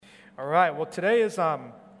All right. Well, today is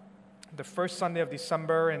the first Sunday of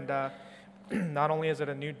December, and not only is it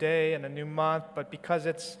a new day and a new month, but because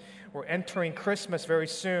we're entering Christmas very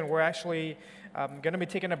soon, we're actually going to be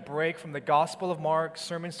taking a break from the Gospel of Mark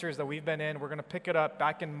sermon series that we've been in. We're going to pick it up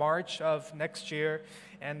back in March of next year.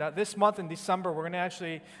 And this month in December, we're going to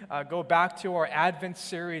actually go back to our Advent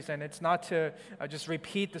series. And it's not to just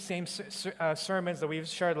repeat the same sermons that we've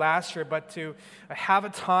shared last year, but to have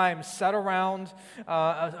a time set around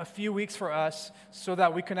a few weeks for us so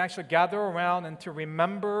that we can actually gather around and to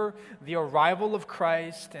remember the arrival of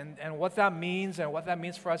Christ and what that means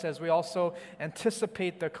for us as we also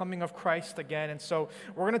anticipate the coming of Christ again. And so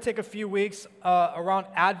we're going to take a few weeks around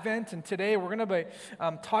Advent. And today we're going to be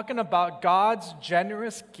talking about God's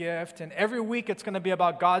generous gift, and every week it's going to be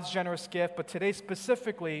about God's generous gift, but today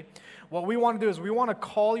specifically, what we want to do is we want to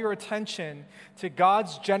call your attention to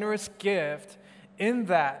God's generous gift in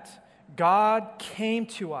that God came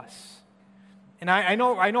to us. And I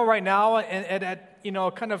know right now, at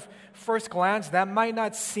kind of first glance, that might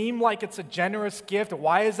not seem like it's a generous gift.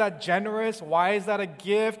 Why is that generous? Why is that a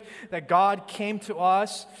gift that God came to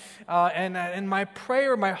us? And my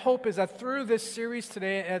prayer, my hope is that through this series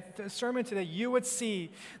today, at the sermon today, you would see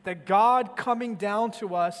that God coming down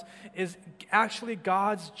to us is actually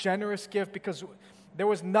God's generous gift, because there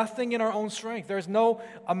was nothing in our own strength. There's no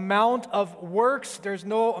amount of works. There's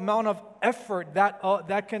no amount of effort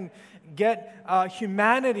that can get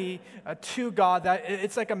humanity to God. That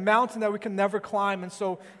it's like a mountain that we can never climb. And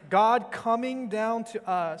so God coming down to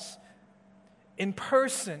us in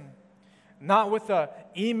person, not with an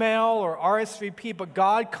email or RSVP, but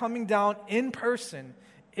God coming down in person,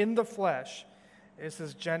 in the flesh, is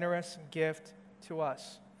His generous gift to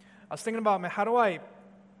us. I was thinking about, man, how do I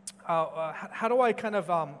kind of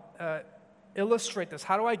illustrate this?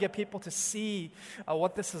 How do I get people to see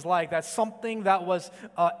what this is like? That something that was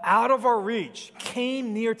out of our reach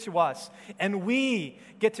came near to us, and we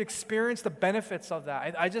get to experience the benefits of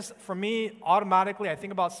that. For me, automatically, I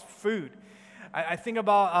think about food. I think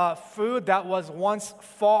about food that was once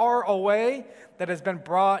far away that has been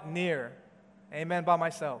brought near. Amen by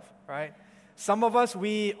myself, right? Some of us,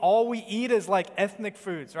 all we eat is like ethnic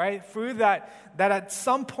foods, right? Food that at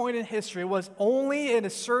some point in history was only in a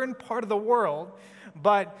certain part of the world,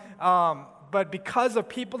 but because of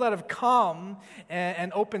people that have come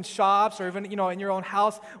and opened shops, or even in your own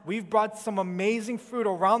house, we've brought some amazing food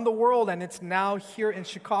around the world, and it's now here in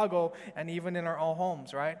Chicago and even in our own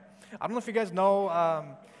homes, right? I don't know if you guys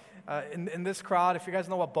know, in this crowd, if you guys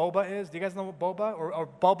know what boba is. Do you guys know what boba or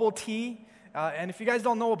bubble tea? And if you guys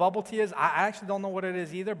don't know what bubble tea is, I actually don't know what it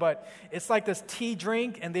is either, but it's like this tea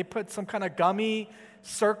drink, and they put some kind of gummy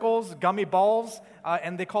balls,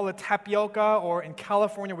 and they call it tapioca, or in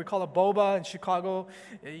California, we call it boba. In Chicago,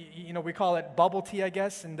 we call it bubble tea, I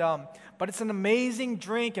guess. And but it's an amazing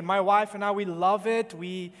drink, and my wife and I, we love it.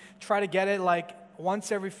 We try to get it like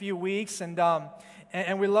once every few weeks,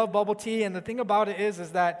 and we love bubble tea. And the thing about it is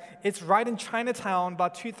that it's right in Chinatown,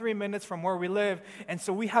 about 2-3 minutes from where we live. And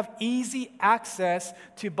so we have easy access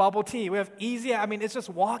to bubble tea. It's just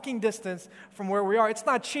walking distance from where we are. It's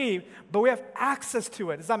not cheap, but we have access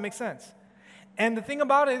to it. Does that make sense? And the thing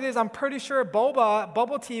about it is, I'm pretty sure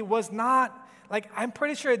bubble tea was not, I'm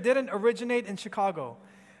pretty sure it didn't originate in Chicago.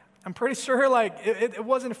 I'm pretty sure it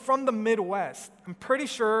wasn't from the Midwest. I'm pretty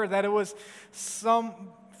sure that it was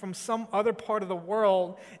from some other part of the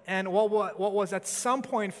world, and what was at some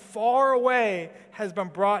point far away has been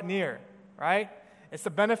brought near, right? It's the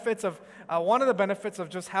benefits of, one of the benefits of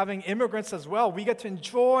just having immigrants as well. We get to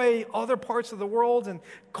enjoy other parts of the world and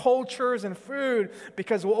cultures and food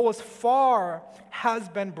because what was far has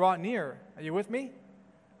been brought near. Are you with me?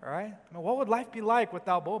 All right? What would life be like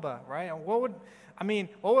without boba, right? And what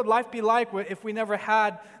would life be like if we never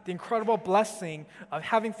had the incredible blessing of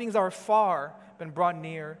having things that are far been brought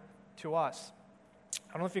near to us?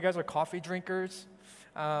 I don't know if you guys are coffee drinkers.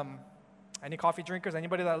 Any coffee drinkers?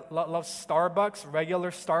 Anybody that loves Starbucks, regular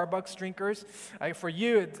Starbucks drinkers? For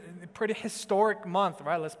you, it's a pretty historic month,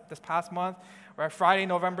 right? This past month, right? Friday,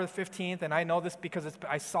 November 15th, and I know this because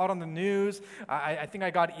I saw it on the news. I think I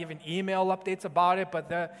got even email updates about it, but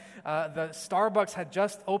the Starbucks had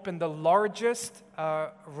just opened the largest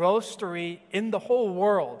roastery in the whole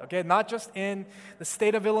world, okay? Not just in the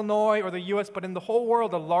state of Illinois or the U.S., but in the whole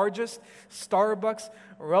world. The largest Starbucks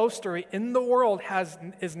roastery in the world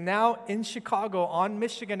is now in Chicago on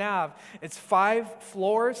Michigan Ave. It's 5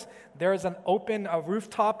 floors. There's an open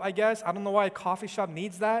rooftop, I guess. I don't know why a coffee shop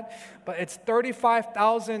needs that, but it's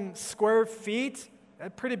 35,000 square feet.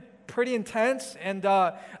 Pretty intense. And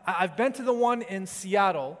I've been to the one in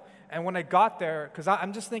Seattle, and when I got there, because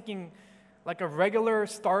I'm just thinking, like a regular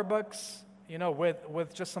Starbucks,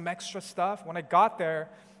 with just some extra stuff. When I got there,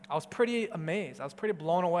 I was pretty amazed. I was pretty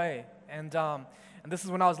blown away. And this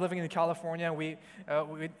is when I was living in California. We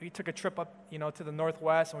took a trip up, to the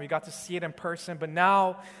Northwest, and we got to see it in person. But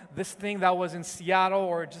now, this thing that was in Seattle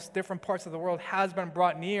or just different parts of the world has been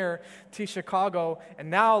brought near to Chicago. And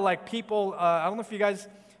now, like people, I don't know if you guys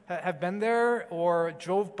have been there or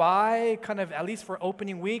drove by, kind of at least for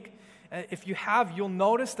opening week. If you have, you'll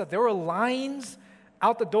notice that there were lines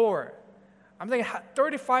out the door. I'm thinking,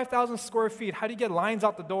 35,000 square feet, how do you get lines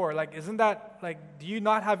out the door? Like, isn't that, do you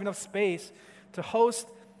not have enough space to host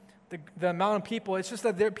the amount of people? It's just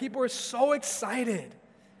that people are so excited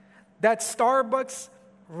that Starbucks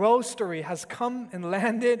Roastery has come and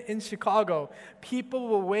landed in Chicago. People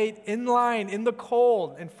will wait in line in the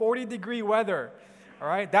cold, in 40-degree weather. All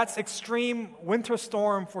right, that's extreme winter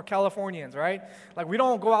storm for Californians, right? Like, we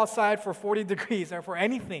don't go outside for 40 degrees or for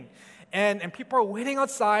anything. And people are waiting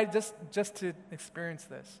outside just to experience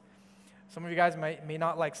this. Some of you guys may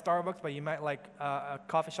not like Starbucks, but you might like a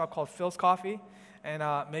coffee shop called Philz Coffee. And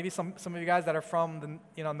maybe some of you guys that are from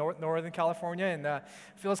Northern California, and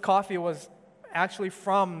Philz Coffee was actually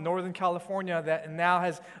from Northern California that now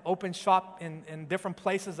has opened shop in different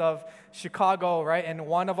places of Chicago, right? And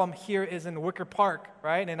one of them here is in Wicker Park,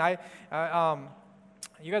 right? And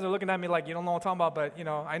you guys are looking at me like you don't know what I'm talking about, but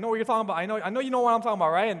I know what you're talking about. I know you know what I'm talking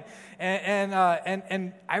about, right? And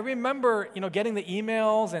I remember getting the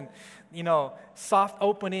emails and soft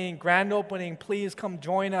opening, grand opening. Please come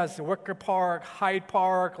join us. Wicker Park, Hyde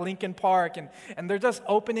Park, Lincoln Park, and they're just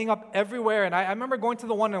opening up everywhere. And I remember going to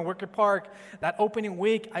the one in Wicker Park that opening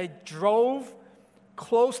week. I drove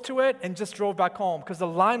close to it and just drove back home because the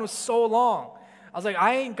line was so long. I was like,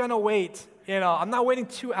 I ain't gonna wait. I'm not waiting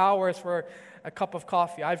 2 hours for a cup of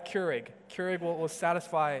coffee. I have Keurig. Keurig will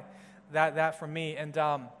satisfy that for me. And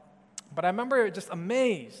but I remember just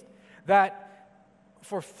amazed that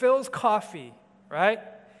for Philz Coffee, right,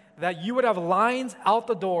 that you would have lines out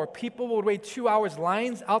the door. People would wait 2 hours,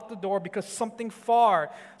 lines out the door because something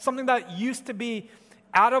that used to be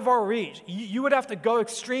out of our reach. You would have to go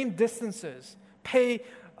extreme distances, pay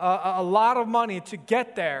a lot of money to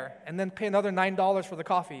get there, and then pay another $9 for the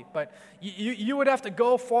coffee. But you would have to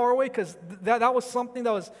go far away because that was something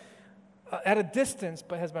that was at a distance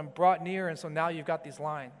but has been brought near, and so now you've got these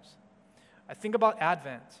lines. I think about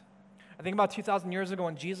Advent. I think about 2,000 years ago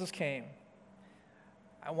when Jesus came.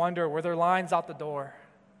 I wonder, were there lines out the door?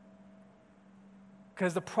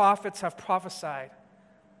 Because the prophets have prophesied.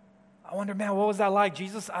 I wonder, man, what was that like?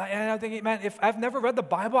 Jesus, and I'm thinking, man, if I've never read the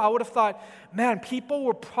Bible, I would have thought, man, people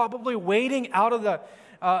were probably waiting out of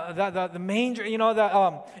the manger,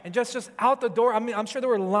 and just out the door. I mean, I'm sure there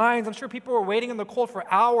were lines. I'm sure people were waiting in the cold for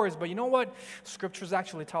hours. But you know what? Scriptures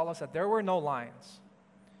actually tell us that there were no lines.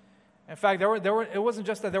 In fact, it wasn't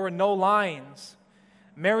just that there were no lines.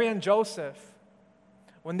 Mary and Joseph,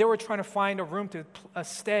 when they were trying to find a room to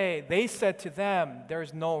stay, they said to them,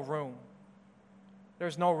 there's no room.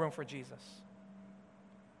 There's no room for Jesus.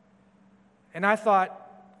 And I thought,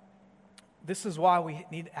 this is why we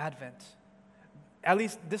need Advent. At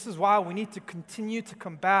least this is why we need to continue to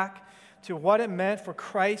come back to what it meant for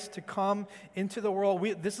Christ to come into the world.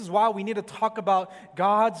 This is why we need to talk about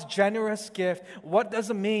God's generous gift. What does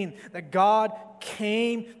it mean that God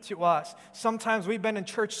came to us? Sometimes we've been in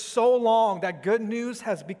church so long that good news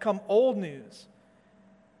has become old news.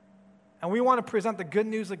 And we want to present the good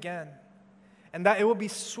news again. And that it will be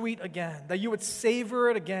sweet again, that you would savor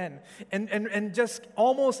it again, and just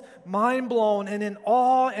almost mind-blown and in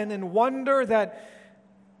awe and in wonder, that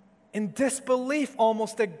in disbelief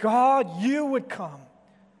almost, that God, you would come.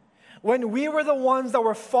 When we were the ones that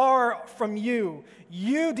were far from you,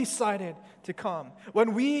 you decided to come.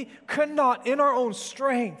 When we could not in our own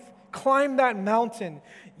strength climb that mountain,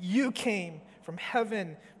 you came from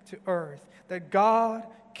heaven to earth, that God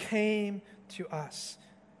came to us.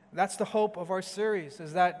 That's the hope of our series,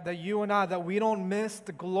 is that you and I, that we don't miss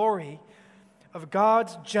the glory of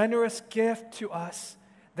God's generous gift to us,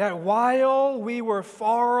 that while we were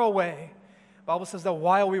far away, the Bible says that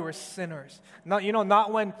while we were sinners,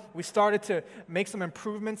 not when we started to make some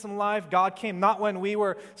improvements in life, God came, not when we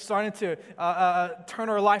were starting to turn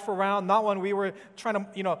our life around, not when we were trying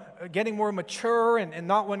to, getting more mature, and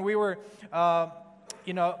not when we were,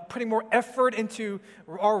 putting more effort into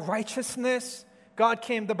our righteousness. God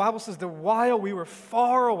came, the Bible says that while we were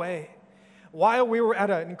far away, while we were at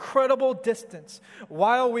an incredible distance,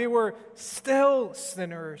 while we were still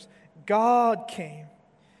sinners, God came.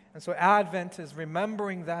 And so Advent is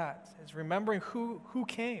remembering that, is remembering who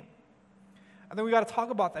came. I think we got to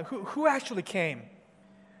talk about that. Who actually came?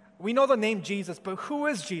 We know the name Jesus, but who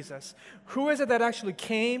is Jesus? Who is it that actually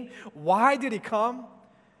came? Why did he come?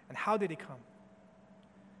 And how did he come?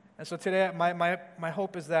 And so today, my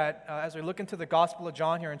hope is that as we look into the Gospel of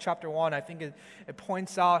John here in chapter 1, I think it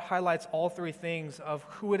points out, highlights all three things of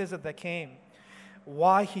who it is that came,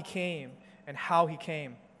 why he came, and how he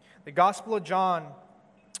came. The Gospel of John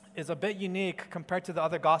is a bit unique compared to the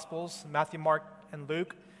other Gospels, Matthew, Mark, and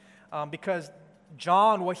Luke, because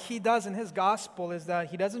John, what he does in his gospel is that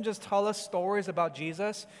he doesn't just tell us stories about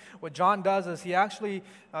Jesus. What John does is he actually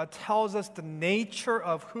tells us the nature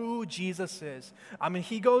of who Jesus is. I mean,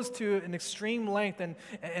 he goes to an extreme length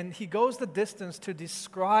and he goes the distance to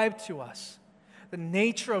describe to us the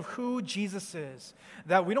nature of who Jesus is.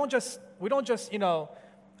 That we don't just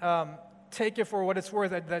take it for what it's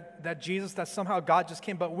worth that Jesus, that somehow God just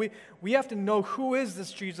came, but we have to know who is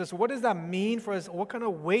this Jesus. What does that mean for us? What kind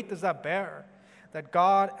of weight does that bear? That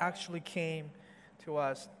God actually came to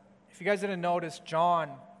us. If you guys didn't notice, John,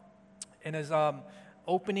 in his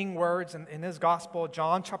opening words in his gospel,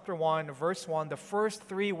 John chapter 1, verse 1, the first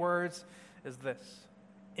three words is this: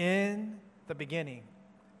 in the beginning.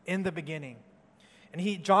 In the beginning.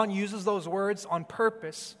 And John uses those words on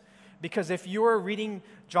purpose, because if you were reading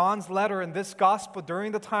John's letter in this gospel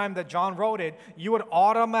during the time that John wrote it, you would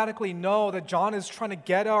automatically know that John is trying to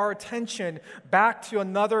get our attention back to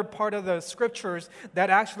another part of the scriptures that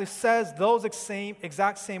actually says those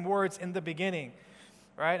exact same words in the beginning.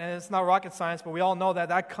 Right? And it's not rocket science, but we all know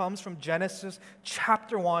that comes from Genesis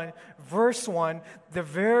chapter 1, verse 1. The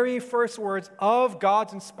very first words of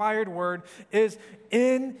God's inspired word is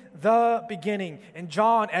in the beginning. And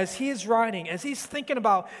John, as he's writing, as he's thinking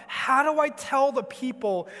about how do I tell the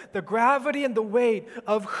people the gravity and the weight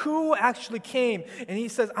of who actually came, and he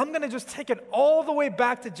says, I'm going to just take it all the way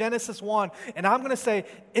back to Genesis 1, and I'm going to say,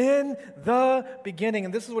 in the beginning.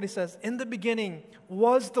 And this is what he says: in the beginning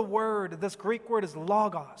was the Word. This Greek word is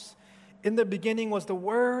logos. In the beginning was the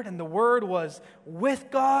Word, and the Word was with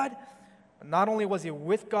God. Not only was he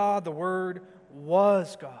with God, the Word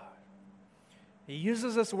was God. He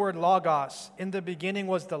uses this word logos. In the beginning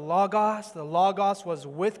was the logos was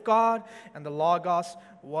with God, and the logos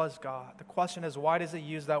was God. The question is, why does he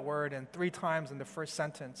use that word and 3 times in the first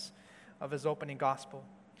sentence of his opening gospel?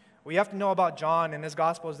 What you have to know about John and his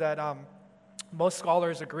gospel is that most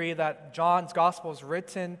scholars agree that John's gospel was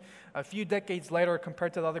written a few decades later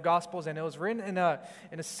compared to the other gospels, and it was written in a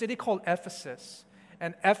city called Ephesus.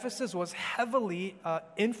 And Ephesus was heavily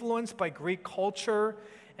influenced by Greek culture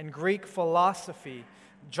and Greek philosophy.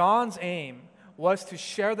 John's aim was to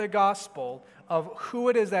share the gospel of who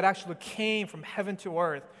it is that actually came from heaven to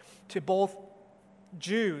earth to both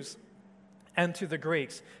Jews and to the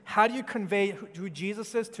Greeks. How do you convey who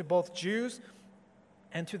Jesus is to both Jews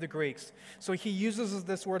and to the Greeks? So he uses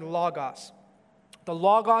this word logos. The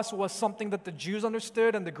logos was something that the Jews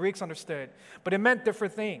understood and the Greeks understood, but it meant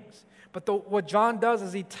different things. But what John does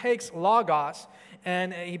is he takes logos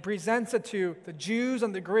and he presents it to the Jews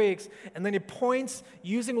and the Greeks, and then he points,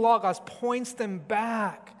 using logos, points them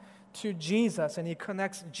back to Jesus, and he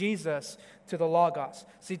connects Jesus to the logos.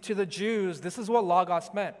 See, to the Jews, this is what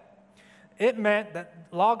logos meant. It meant that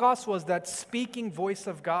logos was that speaking voice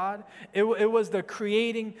of God. It was the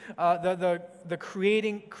creating, the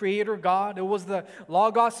creator God. It was the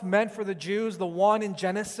logos meant for the Jews, the one in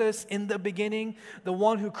Genesis in the beginning, the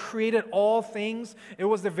one who created all things. It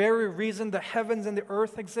was the very reason the heavens and the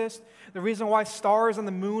earth exist, the reason why stars and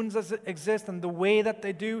the moons exist and the way that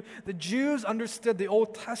they do. The Jews understood the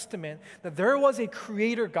Old Testament, that there was a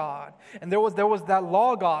creator God, and there was that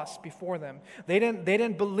logos before them. They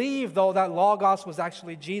didn't believe, though, that logos was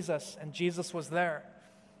actually Jesus, and Jesus was there.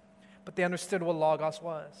 But they understood what logos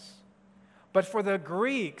was. But for the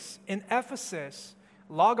Greeks in Ephesus,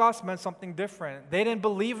 logos meant something different. They didn't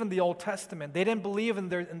believe in the Old Testament. They didn't believe in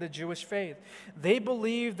the Jewish faith. They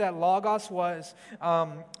believed that logos was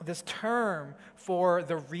this term for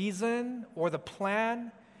the reason or the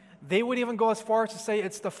plan. They would even go as far as to say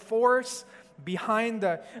it's the force behind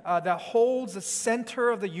that holds the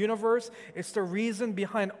center of the universe. It's the reason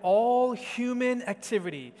behind all human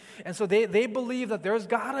activity. And so they believe that there's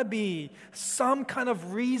got to be some kind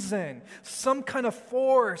of reason, some kind of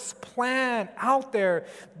force, plan out there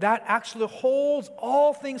that actually holds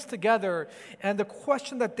all things together. And the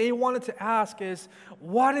question that they wanted to ask is,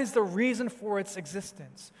 what is the reason for its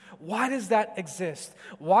existence? Why does that exist?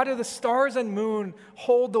 Why do the stars and moon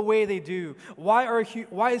hold the way they do? Why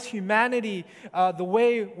is humanity the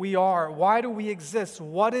way we are? Why do we exist?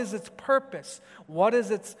 What is its purpose? What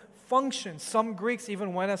is its function? Some Greeks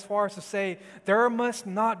even went as far as to say, there must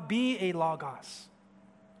not be a logos.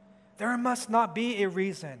 There must not be a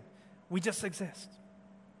reason. We just exist.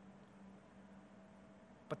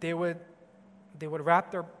 but they would wrap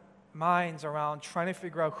their minds around trying to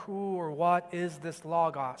figure out who or what is this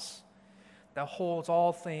Logos that holds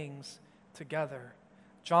all things together.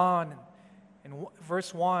 John in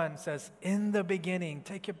verse 1 says, in the beginning,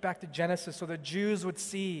 take it back to Genesis so the Jews would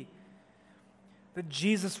see that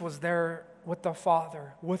Jesus was there with the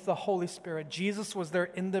Father, with the Holy Spirit. Jesus was there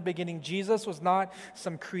in the beginning. Jesus was not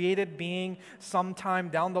some created being sometime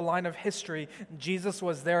down the line of history. Jesus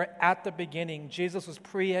was there at the beginning. Jesus was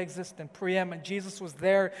pre-existent, preeminent. Jesus was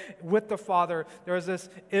there with the Father. There was this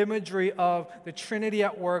imagery of the Trinity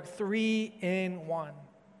at work, 3 in 1.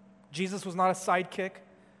 Jesus was not a sidekick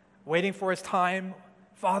waiting for his time.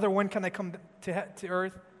 Father, when can I come to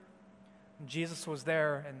earth? Jesus was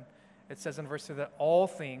there, and it says in verse 2 that all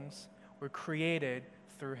things were created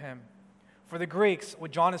through him. For the Greeks,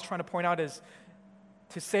 what John is trying to point out is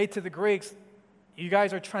to say to the Greeks, you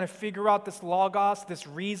guys are trying to figure out this Logos, this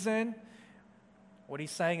reason. What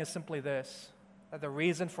he's saying is simply this, that the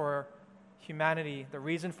reason for humanity, the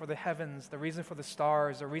reason for the heavens, the reason for the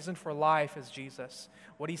stars, the reason for life is Jesus.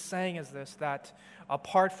 What he's saying is this, that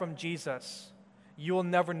apart from Jesus, you will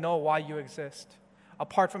never know why you exist.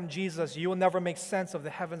 Apart from Jesus, you will never make sense of the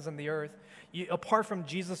heavens and the earth. Apart from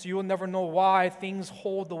Jesus, you will never know why things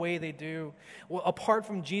hold the way they do. Apart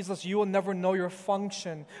from Jesus, you will never know your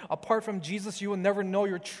function. Apart from Jesus, you will never know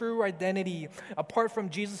your true identity. Apart from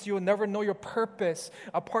Jesus, you will never know your purpose.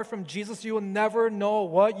 Apart from Jesus, you will never know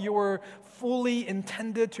what you were fully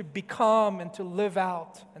intended to become and to live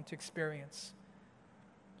out and to experience.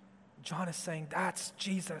 John is saying that's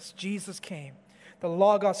Jesus. Jesus came. The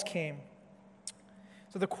Logos came.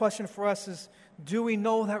 So the question for us is, do we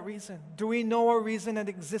know that reason? Do we know our reason and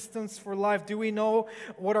existence for life? Do we know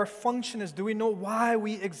what our function is? Do we know why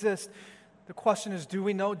we exist? The question is, do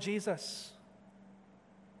we know Jesus?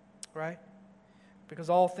 Right? Because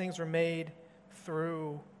all things were made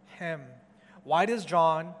through him. Why does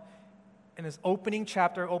John, in his opening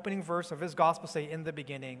chapter, opening verse of his gospel say, in the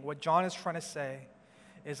beginning? What John is trying to say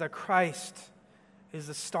is that Christ is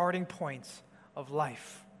the starting point of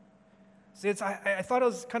life. See, I thought it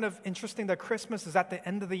was kind of interesting that Christmas is at the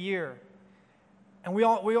end of the year. And we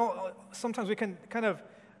all sometimes we can kind of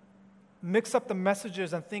mix up the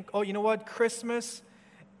messages and think, oh, you know what, Christmas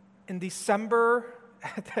in December,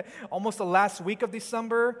 almost the last week of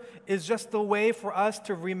December, is just the way for us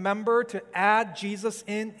to remember to add Jesus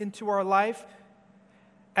into our life,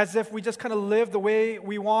 as if we just kind of live the way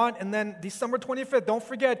we want. And then December 25th, don't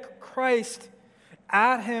forget Christ,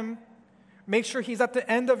 add him, make sure he's at the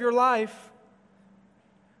end of your life.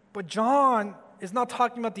 But John is not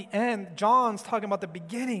talking about the end. John's talking about the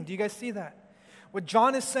beginning. Do you guys see that? What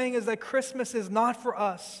John is saying is that Christmas is not for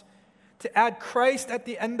us to add Christ at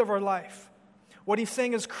the end of our life. What he's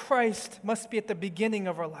saying is Christ must be at the beginning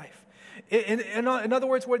of our life. In other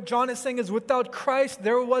words, what John is saying is without Christ,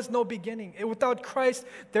 there was no beginning. Without Christ,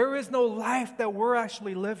 there is no life that we're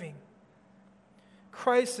actually living.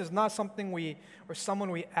 Christ is not something or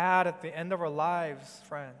someone we add at the end of our lives,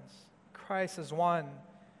 friends. Christ is one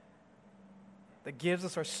that gives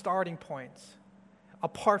us our starting point.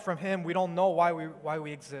 Apart from him, we don't know why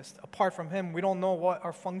we exist. Apart from him, we don't know what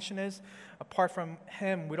our function is. Apart from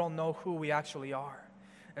him, we don't know who we actually are.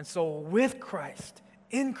 And so with Christ,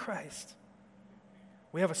 in Christ,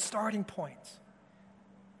 we have a starting point,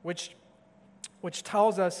 which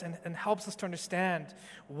tells us and helps us to understand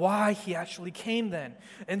why he actually came then.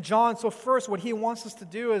 And John, so first what he wants us to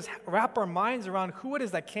do is wrap our minds around who it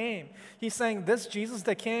is that came. He's saying this Jesus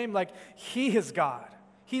that came, like he is God.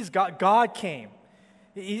 He's God. God came.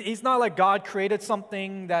 He's not like God created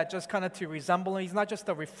something that just kind of to resemble him. He's not just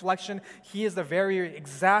a reflection. He is the very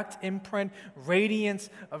exact imprint, radiance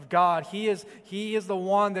of God. He is the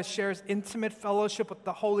one that shares intimate fellowship with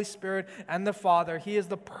the Holy Spirit and the Father. He is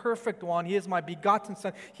the perfect one. He is my begotten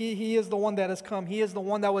Son. He is the one that has come. He is the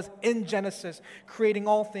one that was in Genesis, creating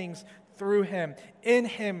all things through him. In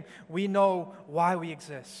him, we know why we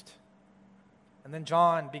exist. And then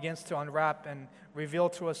John begins to unwrap and reveal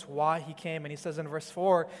to us why he came. And he says in verse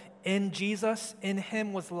 4, in Jesus, in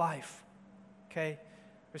him was life. Okay?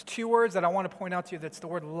 There's two words that I want to point out to you. That's the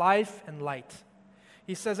word life and light.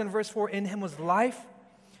 He says in verse 4, in him was life,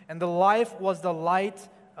 and the life was the light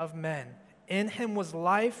of men. In him was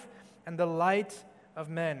life, and the light of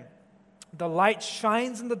men. The light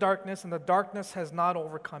shines in the darkness, and the darkness has not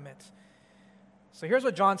overcome it. So here's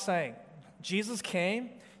what John's saying. Jesus came.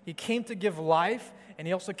 He came to give life, and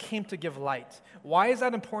he also came to give light. Why is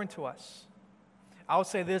that important to us? I would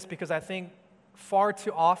say this because I think far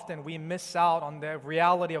too often we miss out on the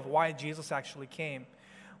reality of why Jesus actually came.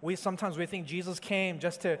 Sometimes we think Jesus came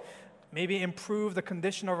just to maybe improve the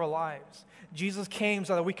condition of our lives. Jesus came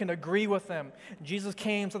so that we can agree with Him. Jesus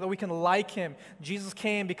came so that we can like Him. Jesus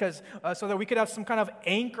came because so that we could have some kind of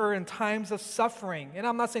anchor in times of suffering. And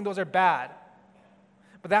I'm not saying those are bad,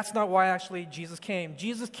 but that's not why actually Jesus came.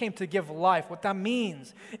 Jesus came to give life. What that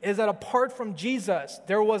means is that apart from Jesus,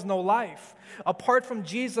 there was no life. Apart from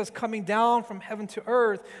Jesus coming down from heaven to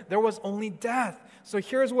earth, there was only death. So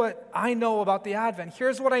here's what I know about the Advent.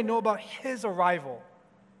 Here's what I know about His arrival.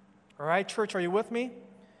 All right, church, are you with me?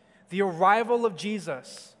 The arrival of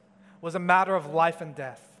Jesus was a matter of life and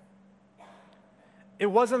death. It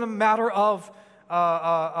wasn't a matter of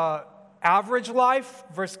average life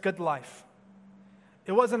versus good life.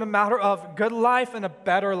 It wasn't a matter of good life and a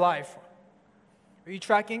better life. Are you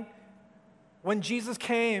tracking? When Jesus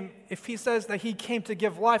came, if He says that He came to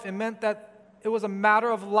give life, it meant that it was a matter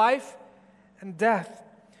of life and death.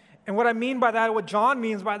 And what I mean by that, what John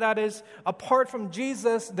means by that is, apart from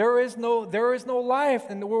Jesus, there is no life,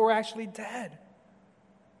 and we're actually dead.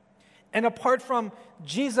 And apart from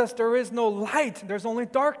Jesus, there is no light, there's only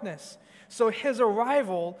darkness. So His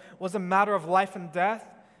arrival was a matter of life and death,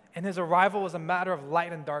 and His arrival was a matter of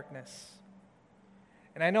light and darkness.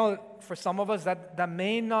 And I know for some of us that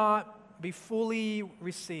may not be fully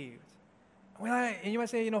received. And you might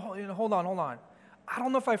say, hold on. I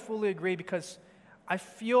don't know if I fully agree, because I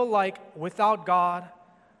feel like without God,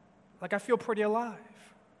 I feel pretty alive.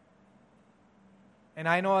 And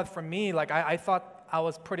I know that for me, I thought I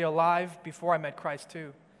was pretty alive before I met Christ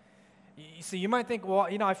too. You see, you might think, well,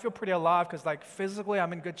 I feel pretty alive because physically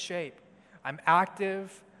I'm in good shape. I'm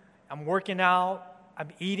active, I'm working out, I'm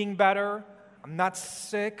eating better, I'm not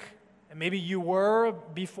sick. And maybe you were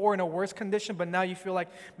before in a worse condition, but now you feel like,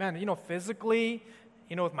 man, physically,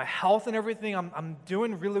 with my health and everything, I'm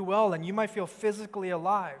doing really well, and you might feel physically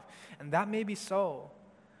alive. And that may be so.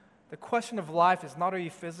 The question of life is not, are you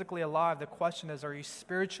physically alive? The question is, are you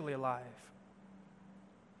spiritually alive?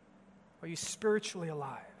 Are you spiritually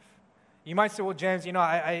alive? You might say, well, James, I'm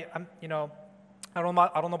I don't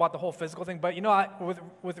know about the whole physical thing, but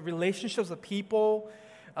with relationships with people,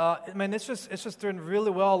 it's just doing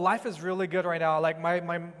really well. Life is really good right now.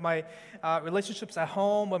 My relationships at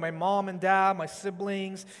home with my mom and dad, my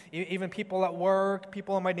siblings, even people at work,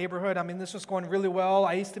 people in my neighborhood. This is going really well.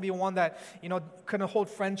 I used to be one that couldn't hold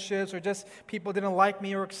friendships, or just people didn't like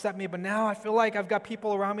me or accept me. But now I feel like I've got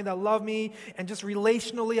people around me that love me, and just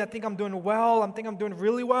relationally, I think I'm doing well. I think I'm doing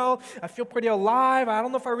really well. I feel pretty alive. I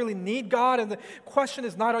don't know if I really need God. And the question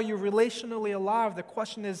is not, are you relationally alive? The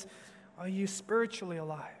question is, are you spiritually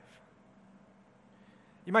alive?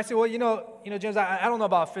 You might say, well, James, I don't know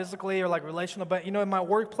about physically or relational, but, in my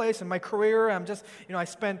workplace and my career, I'm just, I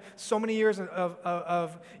spent so many years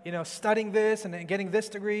of studying this and getting this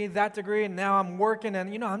degree, that degree, and now I'm working,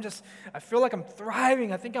 and, I feel like I'm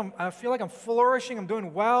thriving. I feel like I'm flourishing. I'm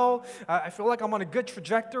doing well. I feel like I'm on a good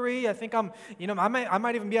trajectory. I think I'm, I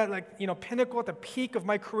might even be at pinnacle at the peak of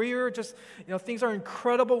my career. Just, things are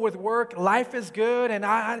incredible with work. Life is good, and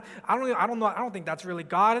I don't know. I don't think that's really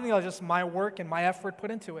God. I think that's just my work and my effort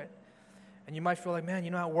put into it. And you might feel like, man,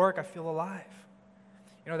 at work I feel alive.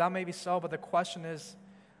 That may be so, but the question is,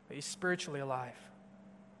 are you spiritually alive?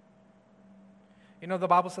 The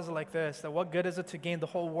Bible says it like this, that what good is it to gain the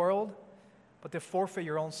whole world, but to forfeit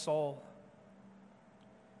your own soul?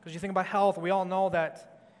 Because you think about health, we all know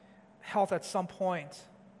that health at some point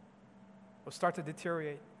will start to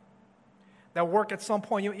deteriorate. That work at some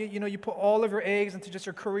point, you put all of your eggs into just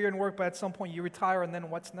your career and work, but at some point you retire, and then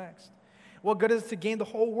what's next? What good is it to gain the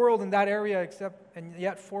whole world in that area and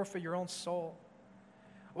yet forfeit your own soul?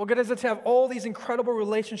 What good is it to have all these incredible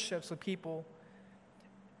relationships with people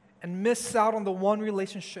and miss out on the one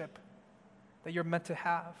relationship that you're meant to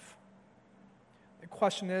have? The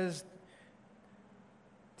question is,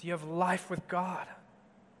 do you have life with God?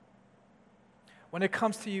 When it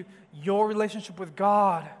comes to your relationship with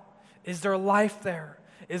God, is there life there?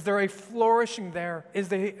 Is there a flourishing there? Is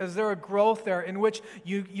there a growth there in which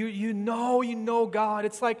you know God?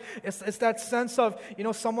 It's like it's that sense of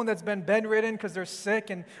someone that's been bedridden because they're sick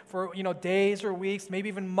and for days or weeks, maybe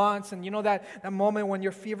even months, and that moment when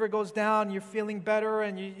your fever goes down, you're feeling better,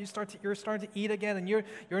 and you're starting to eat again, and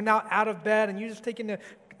you're now out of bed, and you're just taking a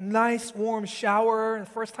nice warm shower. The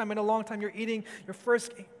first time in a long time you're eating your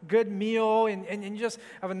first good meal, and you just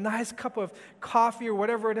have a nice cup of coffee or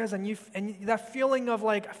whatever it is, and that feeling of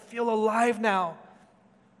I feel alive now.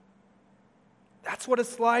 That's what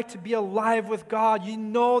it's like to be alive with God. You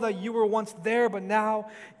know that you were once there, but now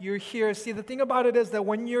you're here. See, the thing about it is that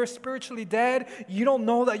when you're spiritually dead, you don't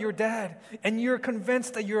know that you're dead, and you're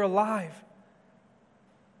convinced that you're alive.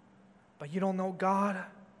 But you don't know God.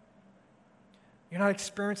 You're not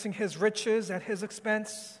experiencing His riches at His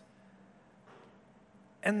expense.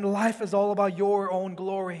 And life is all about your own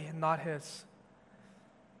glory and not His.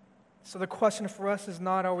 So the question for us is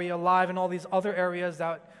not, are we alive in all these other areas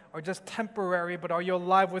that are just temporary, but are you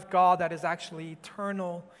alive with God that is actually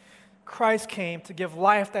eternal? Christ came to give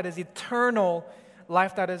life that is eternal,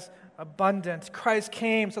 life that is abundant. Christ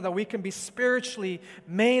came so that we can be spiritually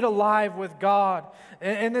made alive with God.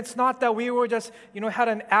 And it's not that we were just, had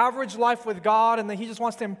an average life with God and then He just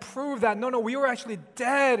wants to improve that. No, we were actually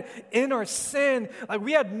dead in our sin. Like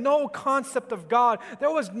we had no concept of God. There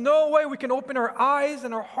was no way we can open our eyes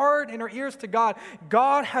and our heart and our ears to God.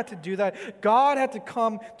 God had to do that. God had to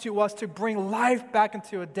come to us to bring life back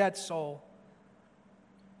into a dead soul.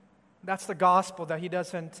 That's the gospel, that He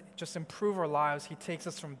doesn't just improve our lives, He takes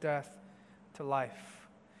us from death to life.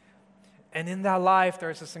 And in that life,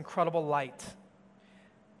 there's this incredible light.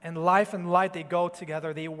 And life and light, they go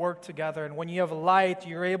together, they work together. And when you have light,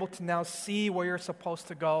 you're able to now see where you're supposed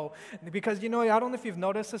to go. Because, I don't know if you've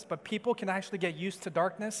noticed this, but people can actually get used to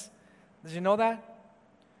darkness. Did you know that?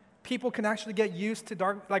 People can actually get used to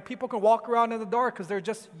dark. Like people can walk around in the dark because they're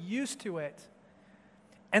just used to it.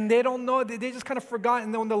 And they don't know, they just kind of forgot.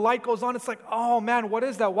 And then when the light goes on, it's like, oh man, what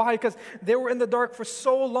is that? Why? Because they were in the dark for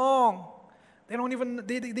so long. They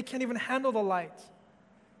can't even handle the light.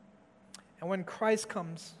 And when Christ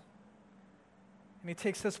comes and He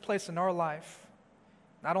takes His place in our life,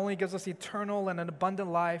 not only gives us eternal and an abundant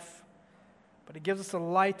life, but He gives us a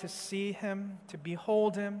light to see Him, to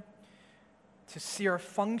behold Him, to see our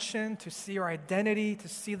function, to see our identity, to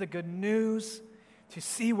see the good news, to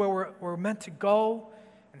see where we're meant to go,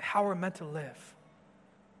 and how we're meant to live.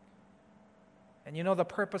 And the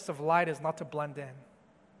purpose of light is not to blend in.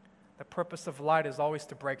 The purpose of light is always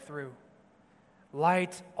to break through.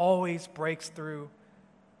 Light always breaks through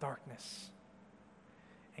darkness.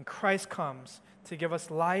 And Christ comes to give us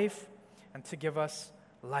life and to give us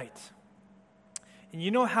light. And you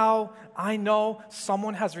know how I know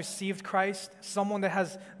someone has received Christ, someone that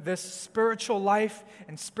has this spiritual life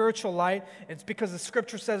and spiritual light? It's because the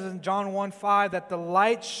scripture says in John 1:5 that the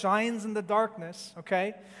light shines in the darkness,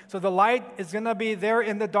 okay? So the light is going to be there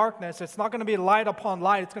in the darkness. It's not going to be light upon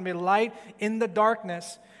light. It's going to be light in the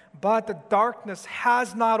darkness. But the darkness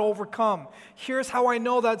has not overcome. Here's how I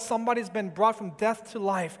know that somebody's been brought from death to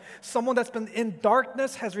life. Someone that's been in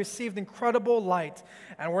darkness has received incredible light.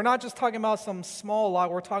 And we're not just talking about some small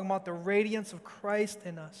light. We're talking about the radiance of Christ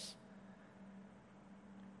in us.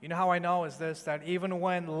 You know how I know is this, that even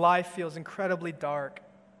when life feels incredibly dark,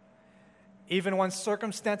 even when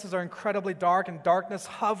circumstances are incredibly dark and darkness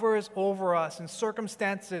hovers over us and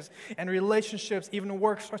circumstances and relationships, even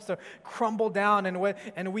work starts to crumble down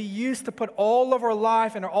and we used to put all of our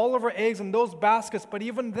life and all of our eggs in those baskets, but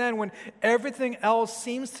even then when everything else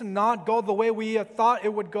seems to not go the way we thought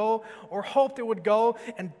it would go or hoped it would go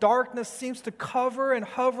and darkness seems to cover and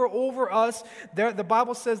hover over us, the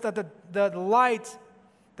Bible says that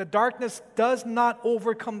the darkness does not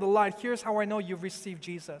overcome the light. Here's how I know you've received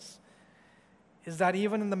Jesus. Is that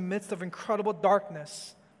even in the midst of incredible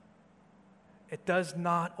darkness, it does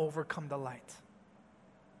not overcome the light.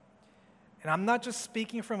 And I'm not just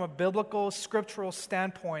speaking from a biblical, scriptural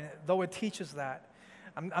standpoint, though it teaches that.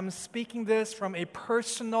 I'm speaking this from a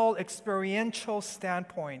personal, experiential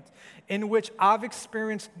standpoint in which I've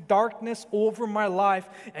experienced darkness over my life,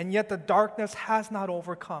 and yet the darkness has not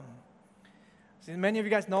overcome. See, many of you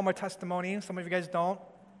guys know my testimony. Some of you guys don't.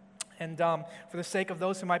 And for the sake of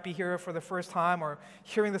those who might be here for the first time or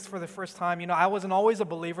hearing this for the first time, I wasn't always a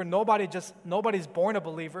believer. Nobody's born a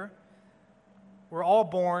believer. We're all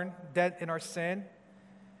born dead in our sin.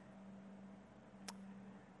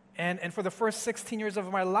 And for the first 16 years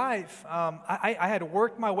of my life, I had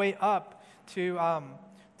worked my way up to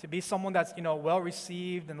be someone that's well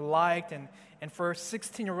received and liked. And for a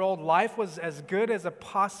 16-year-old, life was as good as it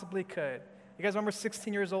possibly could. You guys remember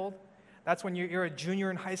 16 years old? That's when you're a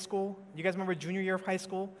junior in high school. You guys remember junior year of high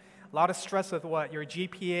school? A lot of stress with what? Your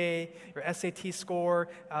GPA, your SAT score,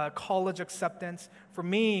 college acceptance. For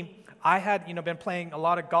me, I had been playing a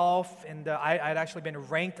lot of golf, and I'd actually been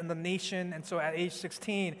ranked in the nation. And so at age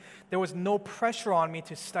 16, there was no pressure on me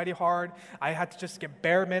to study hard. I had to just get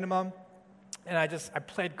bare minimum. And I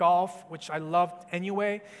played golf, which I loved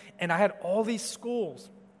anyway. And I had all these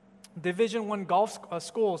schools, Division I golf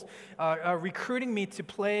schools, recruiting me to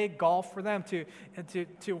play golf for them,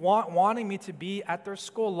 wanting me to be at their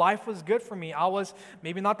school. Life was good for me. I was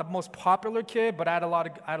maybe not the most popular kid, but I had a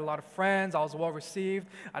lot of friends. I was well received.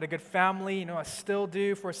 I had a good family. I still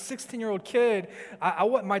do. For a 16-year-old kid,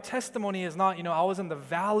 my testimony is not. I was in the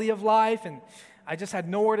valley of life, and I just had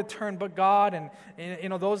nowhere to turn but God, and you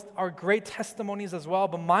know, those are great testimonies as well.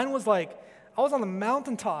 But mine was like, I was on the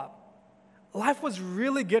mountaintop. Life was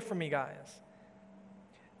really good for me, guys.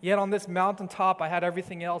 Yet on this mountaintop, I had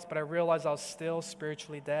everything else, but I realized I was still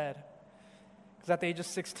spiritually dead. Because at the age of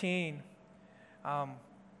 16,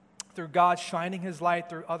 through God shining His light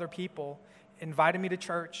through other people, invited me to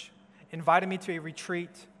church, invited me to a retreat.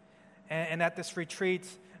 And at this retreat,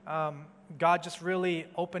 God just really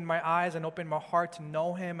opened my eyes and opened my heart to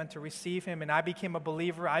know Him and to receive Him. And I became a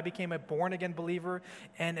believer. I became a born-again believer.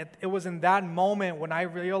 And it was in that moment when I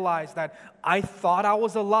realized that I thought I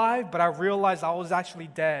was alive, but I realized I was actually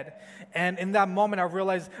dead. And in that moment, I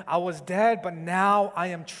realized I was dead, but now I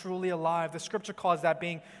am truly alive. The scripture calls that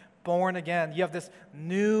being born again. You have this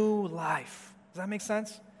new life. Does that make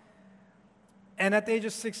sense? And at the age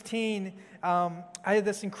of 16, I had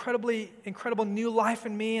this incredible new life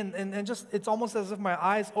in me, and just it's almost as if my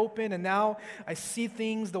eyes open, and now I see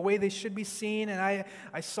things the way they should be seen, and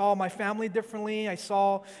I saw my family differently. I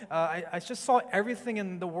just saw everything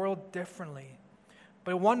in the world differently.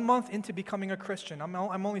 But 1 month into becoming a Christian, I'm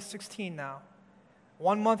only 16 now.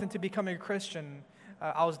 1 month into becoming a Christian,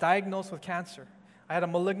 I was diagnosed with cancer. I had a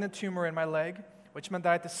malignant tumor in my leg, which meant that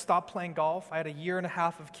I had to stop playing golf. I had 1.5 years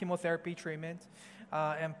of chemotherapy treatment.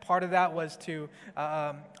 And part of that was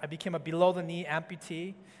I became a below-the-knee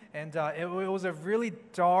amputee. And it was a really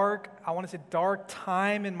dark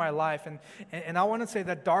time in my life. And I want to say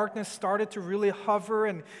that darkness started to really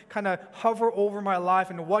hover over my life.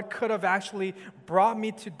 And what could have actually brought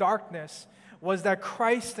me to darkness was that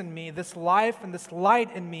Christ in me, this life and this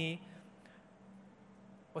light in me,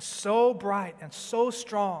 was so bright and so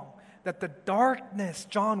strong that the darkness,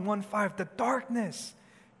 John 1:5, the darkness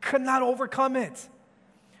could not overcome it.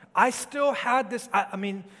 I still had this,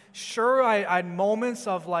 I had moments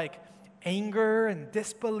of like anger and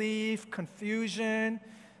disbelief, confusion,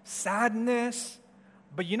 sadness.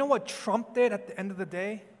 But you know what trumped it at the end of the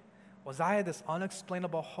day? Was I had this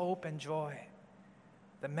unexplainable hope and joy.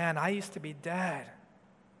 That man, I used to be dead,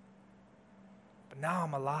 but now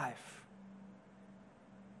I'm alive.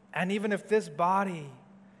 And even if this body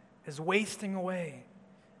is wasting away,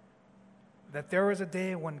 that there is a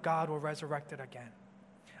day when God will resurrect it again.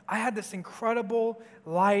 I had this incredible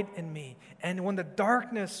light in me, and when the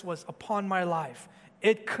darkness was upon my life,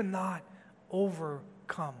 it could not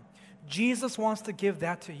overcome. Jesus wants to give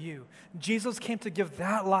that to you. Jesus came to give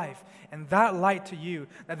that life and that light to you.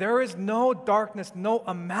 That there is no darkness, no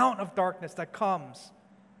amount of darkness that comes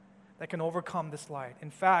that can overcome this light.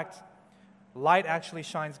 In fact, light actually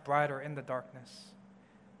shines brighter in the darkness.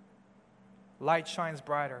 Light shines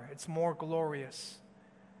brighter. It's more glorious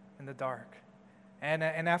in the dark. And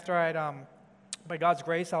after by God's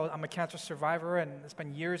grace, I'm a cancer survivor, and it's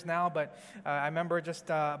been years now, but I remember just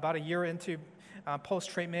about a year into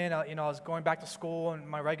post-treatment, I was going back to school and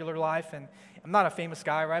my regular life, and I'm not a famous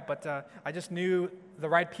guy, right? But I just knew the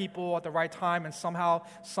right people at the right time, and somehow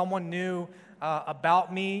someone knew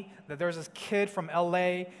about me, that there's this kid from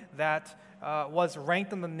LA that was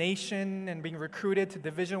ranked in the nation and being recruited to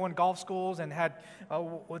Division I golf schools and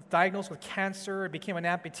was diagnosed with cancer, became an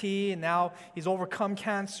amputee, and now he's overcome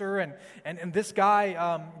cancer. And this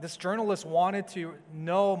guy, this journalist wanted to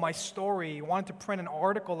know my story. He wanted to print an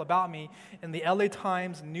article about me in the LA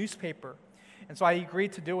Times newspaper. And so I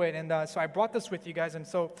agreed to do it, and so I brought this with you guys. And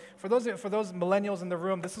so for those millennials in the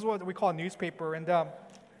room, this is what we call a newspaper, and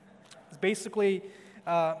it's basically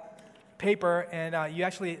paper, and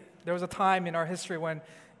there was a time in our history when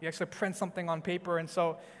you actually print something on paper, and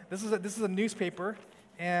so this is a newspaper,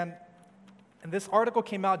 and this article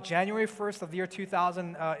came out January 1st of the year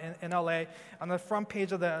 2000 in LA. On the front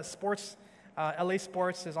page of the sports, LA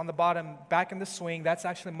Sports is on the bottom, back in the swing. That's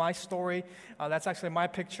actually my story. That's actually my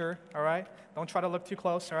picture, all right? Don't try to look too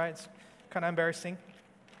close, all right? It's kind of embarrassing.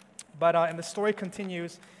 But and the story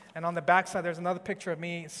continues. And on the backside, there's another picture of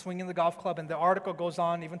me swinging the golf club, and the article goes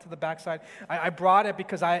on even to the backside. I brought it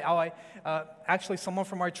because actually someone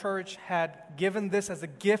from our church had given this as a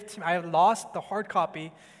gift. I had lost the hard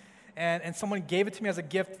copy, and someone gave it to me as a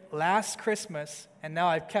gift last Christmas, and now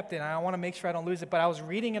I've kept it, and I want to make sure I don't lose it. But I was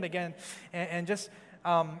reading it again, and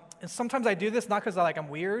sometimes I do this not because I'm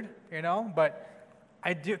weird, but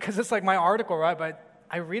I do because it's like my article, right? But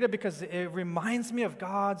I read it because it reminds me of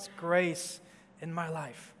God's grace in my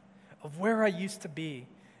life, of where I used to be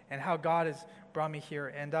and how God has brought me here.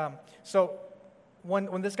 And so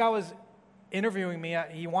when this guy was interviewing me,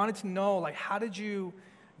 he wanted to know, how did you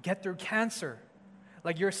get through cancer?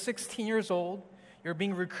 You're 16 years old, you're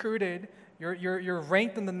being recruited, you're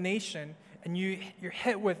ranked in the nation, and you're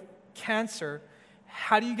hit with cancer.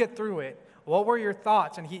 How do you get through it? What were your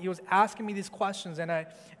thoughts? And he was asking me these questions, and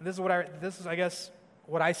this is I guess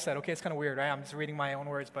what I said. Okay, it's kind of weird, right? I'm just reading my own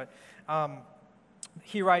words, but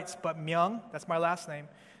he writes, "But Myung, that's my last name,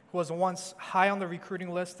 who was once high on the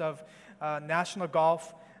recruiting list of national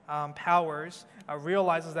golf powers,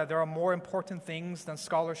 realizes that there are more important things than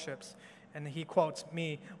scholarships." And he quotes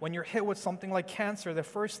me, "When you're hit with something like cancer, the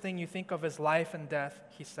first thing you think of is life and death,"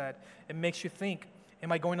 he said. "It makes you think,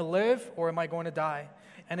 am I going to live or am I going to die?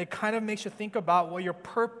 And it kind of makes you think about what your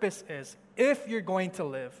purpose is. If you're going to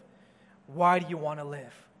live, why do you want to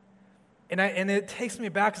live?" And it takes me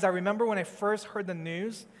back because I remember when I first heard the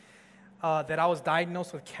news that I was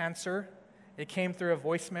diagnosed with cancer. It came through a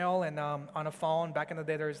voicemail and on a phone. Back in the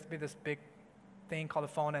day, there used to be this big thing called a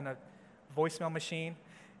phone and a voicemail machine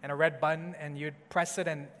and a red button, and you'd press it,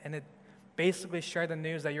 and it basically shared the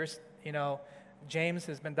news that James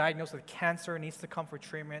has been diagnosed with cancer and needs to come for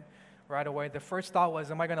treatment right away. The first thought was,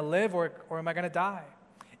 am I going to live or am I going to die?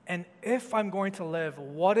 And if I'm going to live,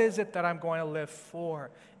 what is it that I'm going to live for?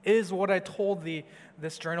 Is what I told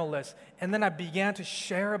this journalist. And then I began to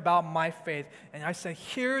share about my faith. And I said,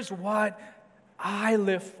 here's what I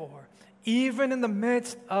live for. Even in the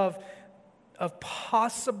midst of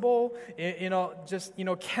possible,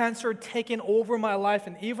 cancer taking over my life,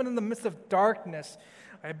 and even in the midst of darkness,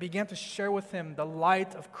 I began to share with him the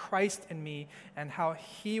light of Christ in me and how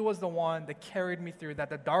he was the one that carried me through,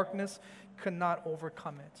 that the darkness could not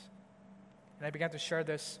overcome it. And I began to share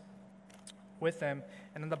this with him.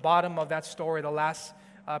 And in the bottom of that story, the last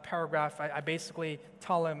paragraph, I basically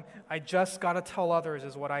tell him, I just got to tell others,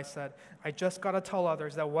 is what I said. I just got to tell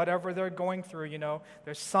others that whatever they're going through,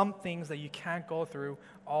 there's some things that you can't go through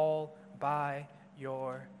all by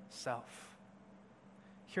yourself.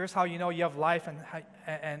 Here's how you know you have life,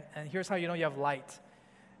 and here's how you know you have light,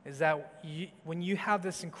 is that when you have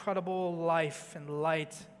this incredible life and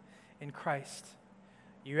light in Christ,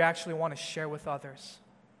 you actually want to share with others.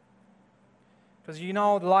 Because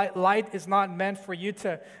light is not meant for you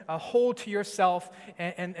to hold to yourself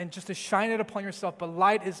and just to shine it upon yourself, but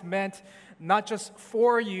light is meant not just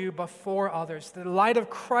for you, but for others. The light of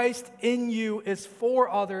Christ in you is for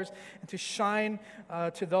others and to shine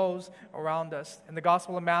to those around us. In the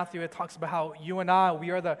Gospel of Matthew, it talks about how you and I, we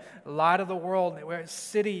are the light of the world, where a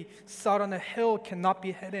city set on a hill cannot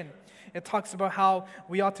be hidden. It talks about how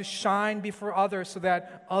we ought to shine before others so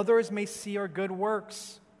that others may see our good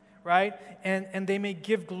works, right? And they may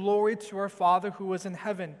give glory to our Father who is in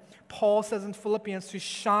heaven. Paul says in Philippians to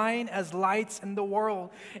shine as lights in the world.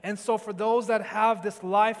 And so for those that have this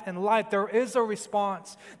life and light, there is a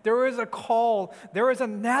response. There is a call. There is a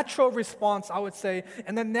natural response, I would say.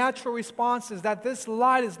 And the natural response is that this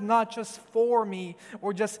light is not just for me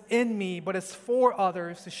or just in me, but it's for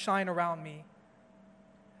others to shine around me.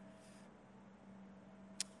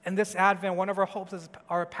 And this Advent, one of our hopes as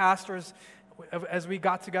our pastors, as we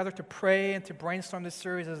got together to pray and to brainstorm this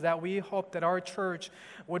series, is that we hope that our church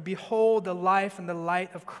would behold the life and the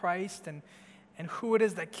light of Christ and who it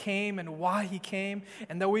is that came and why he came,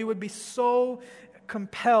 and that we would be so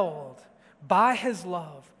compelled by his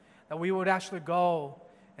love that we would actually go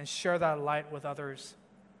and share that light with others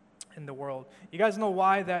in the world. You guys know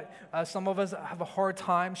why that some of us have a hard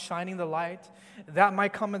time shining the light? That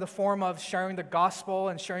might come in the form of sharing the gospel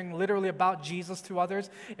and sharing literally about Jesus to others.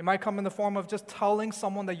 It might come in the form of just telling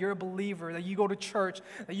someone that you're a believer, that you go to church,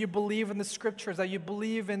 that you believe in the scriptures, that you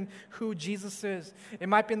believe in who Jesus is. It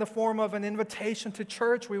might be in the form of an invitation to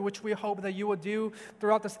church, which we hope that you will do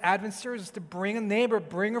throughout this Advent series, is to bring a neighbor,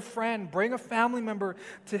 bring a friend, bring a family member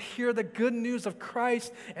to hear the good news of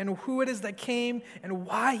Christ and who it is that came and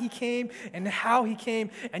why he came and how he came.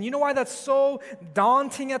 And you know why that's so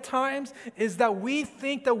daunting at times? Is that we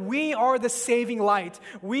think that we are the saving light.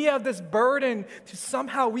 We have this burden to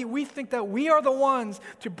somehow, we think that we are the ones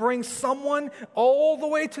to bring someone all the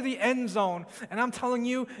way to the end zone. And I'm telling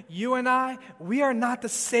you, you and I, we are not the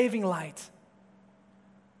saving light,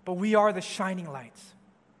 but we are the shining light.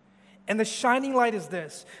 And the shining light is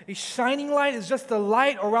this. A shining light is just the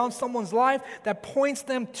light around someone's life that points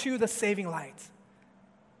them to the saving light.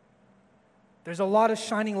 There's a lot of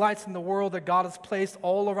shining lights in the world that God has placed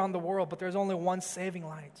all around the world, but there's only one saving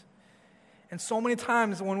light. And so many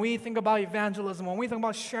times when we think about evangelism, when we think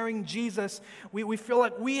about sharing Jesus, we feel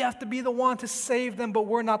like we have to be the one to save them, but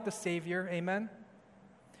we're not the Savior. Amen?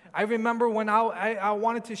 I remember when I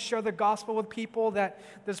wanted to share the gospel with people, that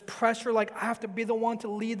there's pressure, like I have to be the one to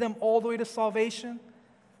lead them all the way to salvation.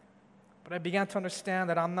 But I began to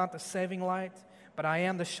understand that I'm not the saving light, but I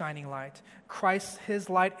am the shining light. Christ, his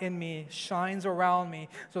light in me, shines around me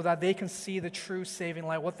so that they can see the true saving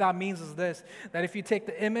light. What that means is this, that if you take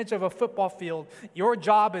the image of a football field, your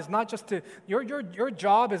job is not just to, your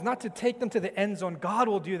job is not to take them to the end zone. God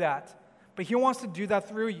will do that, but he wants to do that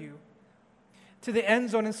through you to the end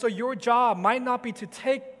zone. And so your job might not be to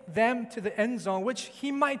take them to the end zone, which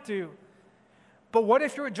he might do. But what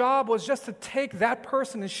if your job was just to take that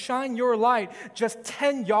person and shine your light just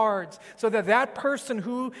 10 yards so that that person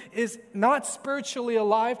who is not spiritually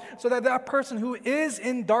alive, so that that person who is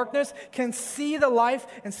in darkness can see the life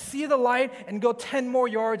and see the light and go 10 more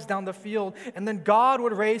yards down the field. And then God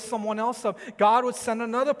would raise someone else up. God would send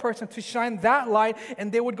another person to shine that light,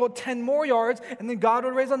 and they would go 10 more yards, and then God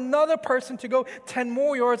would raise another person to go 10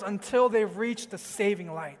 more yards until they've reached the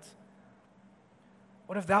saving light.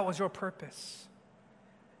 What if that was your purpose?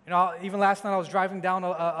 You know, even last night I was driving down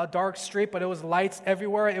a dark street, but it was lights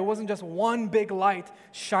everywhere. It wasn't just one big light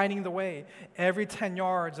shining the way. Every 10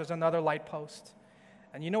 yards, there's another light post.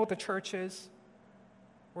 And you know what the church is?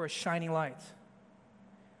 We're a shining light.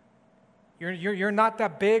 You're not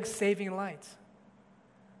that big saving light,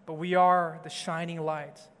 but we are the shining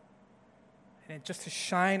light. And it's just to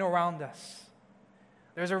shine around us.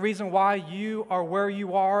 There's a reason why you are where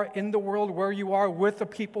you are, in the world where you are, with the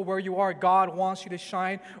people where you are. God wants you to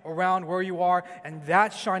shine around where you are. And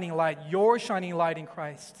that shining light, your shining light in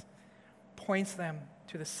Christ, points them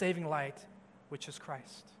to the saving light, which is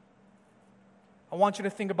Christ. I want you to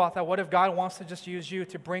think about that. What if God wants to just use you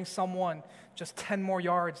to bring someone just 10 more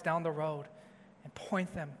yards down the road and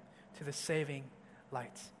point them to the saving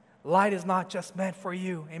light? Light is not just meant for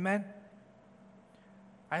you. Amen?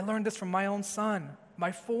 I learned this from my own son.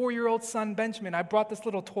 My 4-year-old son, Benjamin, I brought this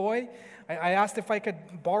little toy. I asked if I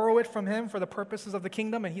could borrow it from him for the purposes of the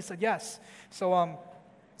kingdom, and he said yes. So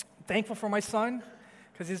thankful for my son,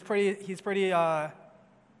 because he's pretty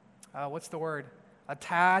what's the word?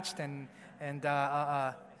 Attached and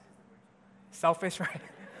selfish, right?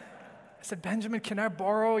 I said, Benjamin, can I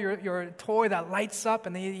borrow your toy that lights up?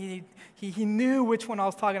 And he knew which one I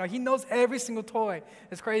was talking about. He knows every single toy.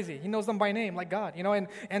 It's crazy. He knows them by name, like God, you know.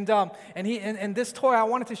 And this toy I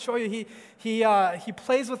wanted to show you. He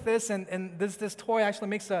plays with this, and this toy actually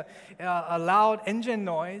makes a loud engine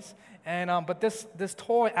noise. But this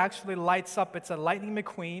toy actually lights up. It's a Lightning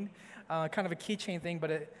McQueen, kind of a keychain thing. But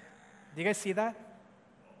do you guys see that?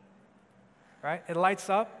 Right? It lights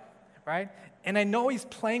up. Right? And I know he's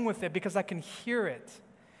playing with it because I can hear it,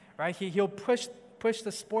 right? He'll push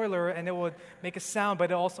the spoiler and it would make a sound,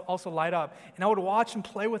 but it'll also light up. And I would watch him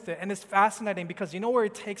play with it, and it's fascinating because you know where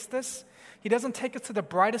he takes this? He doesn't take it to the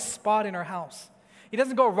brightest spot in our house. He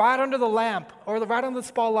doesn't go right under the lamp or right under the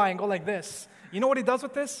spotlight and go like this. You know what he does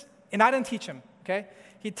with this? And I didn't teach him, okay?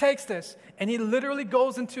 He takes this and he literally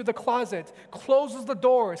goes into the closet, closes the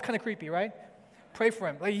door. It's kind of creepy, right? Pray for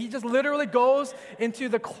him. Like, he just literally goes into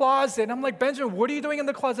the closet. And I'm like, Benjamin, what are you doing in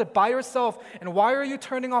the closet by yourself? And why are you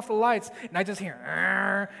turning off the lights? And I just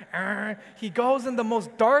hear, He goes in the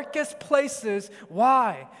most darkest places.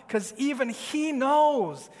 Why? Because even he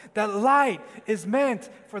knows that light is meant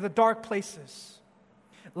for the dark places.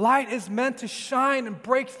 Light is meant to shine and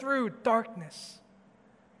break through darkness.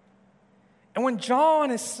 And when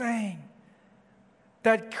John is saying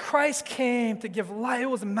that Christ came to give life, it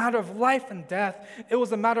was a matter of life and death. It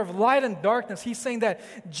was a matter of light and darkness. He's saying that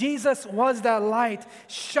Jesus was that light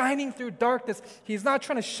shining through darkness. He's not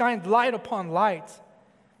trying to shine light upon light.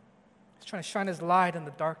 He's trying to shine his light in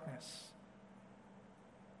the darkness.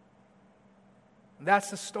 And that's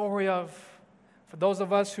the story for those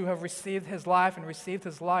of us who have received his life and received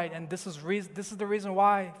his light. And this is the reason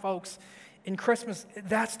why, folks, in Christmas,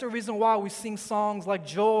 that's the reason why we sing songs like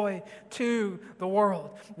Joy to the World.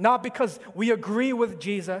 Not because we agree with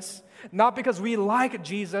Jesus, not because we like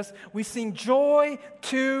Jesus. We sing Joy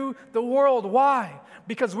to the World. Why?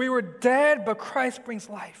 Because we were dead, but Christ brings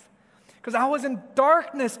life. Because I was in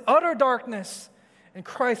darkness, utter darkness, and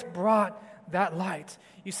Christ brought that light.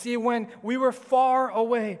 You see, when we were far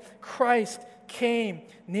away, Christ came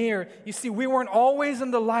near. You see, we weren't always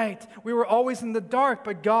in the light. We were always in the dark,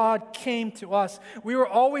 but God came to us. We were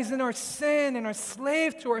always in our sin and our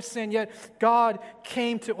slave to our sin, yet God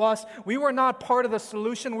came to us. We were not part of the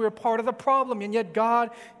solution. We were part of the problem, and yet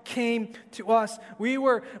God came to us. We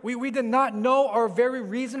did not know our very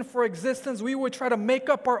reason for existence. We would try to make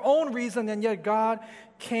up our own reason, and yet God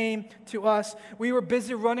came to us. We were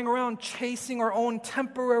busy running around chasing our own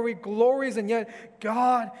temporary glories, and yet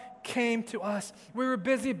God came to us. We were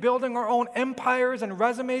busy building our own empires and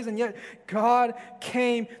resumes, and yet God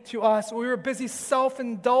came to us. We were busy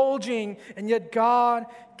self-indulging, and yet God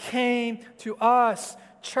came to us.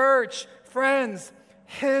 Church, Friends,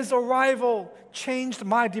 His arrival changed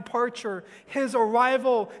my departure. His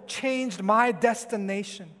arrival changed my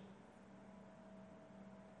destination.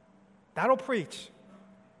 That'll preach.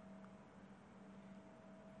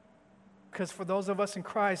 Because for those of us in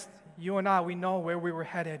Christ, you and I, we know where we were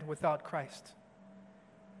headed without Christ.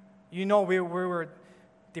 You know where we were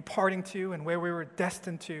departing to and where we were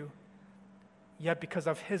destined to. Yet because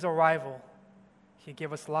of His arrival, He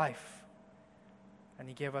gave us life and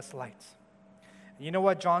He gave us light. And you know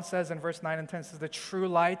what John says in verse 9 and 10? It says, the true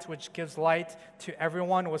light which gives light to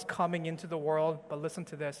everyone was coming into the world. But listen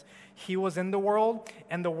to this. He was in the world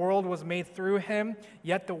and the world was made through Him,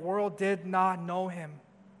 yet the world did not know Him.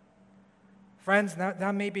 Friends,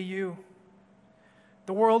 that may be you.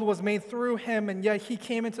 The world was made through Him, and yet He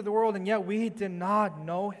came into the world, and yet we did not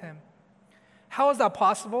know Him. How is that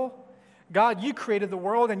possible? God, you created the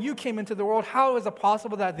world, and you came into the world. How is it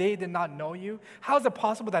possible that they did not know you? How is it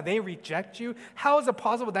possible that they reject you? How is it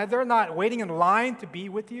possible that they're not waiting in line to be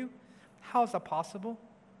with you? How is that possible?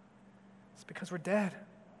 It's because we're dead.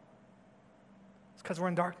 It's because we're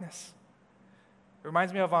in darkness. It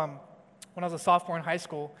reminds me of when I was a sophomore in high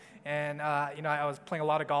school, and I was playing a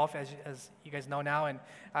lot of golf, as you guys know now, and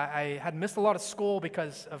I had missed a lot of school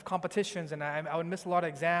because of competitions, and I would miss a lot of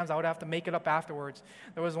exams. I would have to make it up afterwards.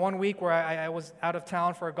 There was one week where I was out of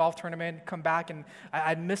town for a golf tournament, come back, and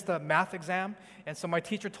I'd missed a math exam, and so my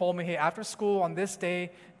teacher told me, hey, after school on this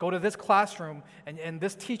day, go to this classroom, and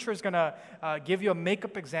this teacher is going to give you a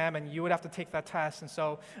makeup exam, and you would have to take that test. And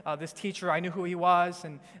so this teacher, I knew who he was,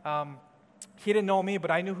 and he didn't know me,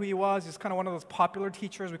 but I knew who he was. He's kind of one of those popular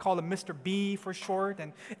teachers. We called him Mr. B for short,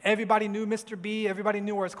 and everybody knew Mr. B. Everybody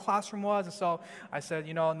knew where his classroom was, and so I said,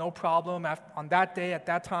 no problem. On that day, at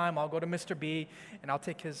that time, I'll go to Mr. B, and I'll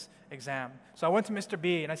take his exam. So I went to Mr.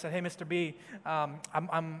 B, and I said, hey, Mr. B,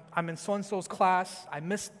 I'm in so-and-so's class. I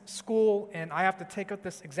missed school, and I have to take up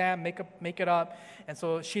this exam, make it up. And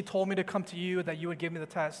so she told me to come to you, that you would give me the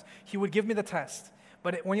test. He would give me the test,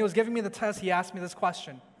 but when he was giving me the test, he asked me this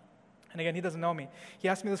question. And again, he doesn't know me. He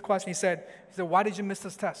asked me this question. He said, why did you miss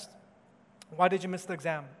this test? Why did you miss the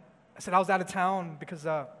exam? I said, I was out of town because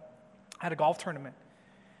I had a golf tournament.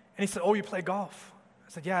 And he said, oh, you play golf?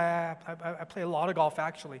 I said, yeah, I play a lot of golf,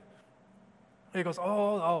 actually. And he goes,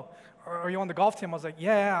 oh, are you on the golf team? I was like,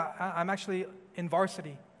 yeah, I'm actually in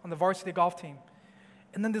varsity, on the varsity golf team.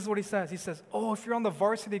 And then this is what he says. He says, oh, if you're on the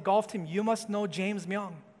varsity golf team, you must know James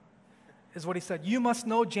Myung, is what he said. You must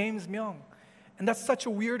know James Myung. And that's such a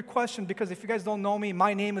weird question, because if you guys don't know me,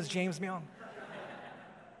 my name is James Myung.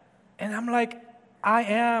 And I'm like, I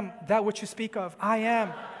am that which you speak of. I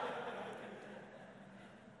am.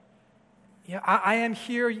 Yeah, I am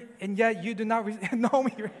here, and yet you do not know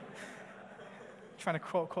me. Trying to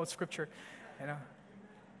quote scripture,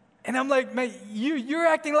 And I'm like, man, you're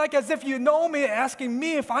acting like as if you know me, asking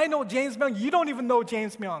me if I know James Myung. You don't even know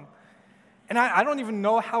James Myung. And I don't even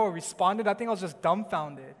know how I responded. I think I was just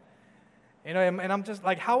dumbfounded. And I'm just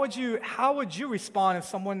like, how would you respond if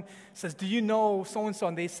someone says, do you know so-and-so,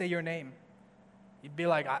 and they say your name? You'd be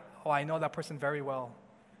like, I know that person very well.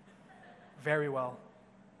 Very well.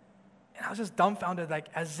 And I was just dumbfounded, like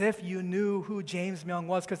as if you knew who James Myung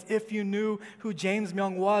was, because if you knew who James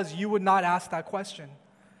Myung was, you would not ask that question.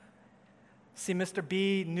 See, Mr.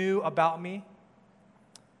 B knew about me,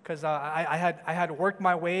 because I had worked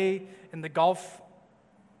my way in the golf,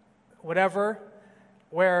 whatever,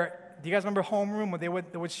 where, do you guys remember homeroom when they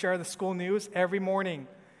would share the school news every morning?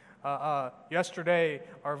 Yesterday,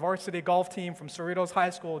 our varsity golf team from Cerritos High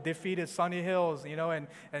School defeated Sunny Hills,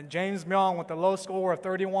 and James Myung with the low score of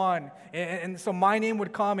 31. And so my name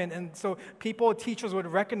would come, and so teachers would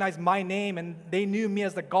recognize my name, and they knew me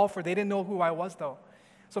as the golfer. They didn't know who I was, though.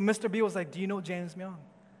 So Mr. B was like, do you know James Myung?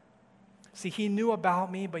 See, he knew about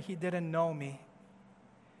me, but he didn't know me.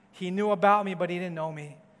 He knew about me, but he didn't know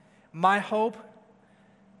me. My hope,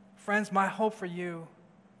 friends, my hope for you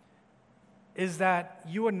is that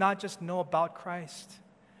you would not just know about Christ,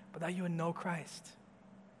 but that you would know Christ.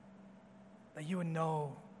 That you would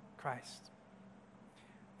know Christ.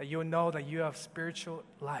 That you would know that you have spiritual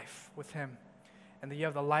life with Him, and that you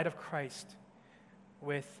have the light of Christ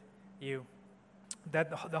with you.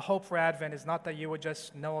 That the hope for Advent is not that you would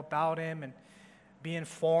just know about Him and be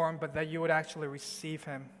informed, but that you would actually receive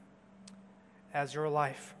Him as your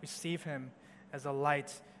life. Receive Him as a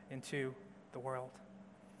light into the world.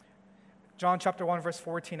 John chapter 1, verse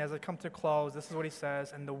 14, as I come to close, this is what he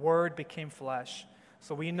says, and the Word became flesh.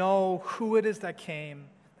 So we know who it is that came,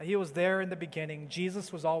 that He was there in the beginning.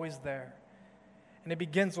 Jesus was always there. And it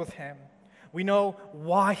begins with Him. We know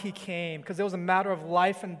why He came, because it was a matter of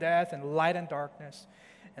life and death and light and darkness.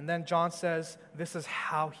 And then John says, this is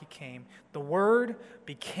how he came. The Word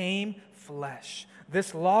became flesh.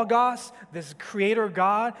 This Logos, this Creator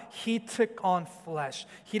God, he took on flesh.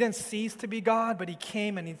 He didn't cease to be God, but he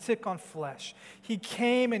came and he took on flesh. He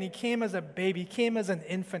came and he came as a baby. He came as an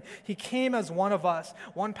infant. He came as one of us.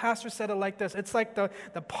 One pastor said it like this. It's like the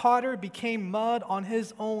potter became mud on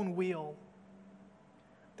his own wheel.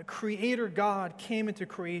 The Creator God came into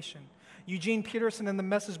creation. Eugene Peterson in the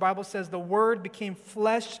Message Bible says, the Word became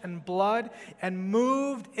flesh and blood and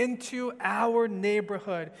moved into our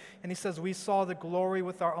neighborhood. And he says, we saw the glory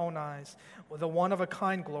with our own eyes, the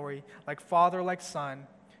one-of-a-kind glory, like Father, like Son,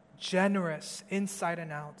 generous inside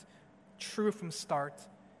and out, true from start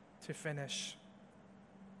to finish.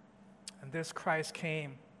 And this Christ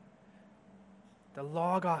came. The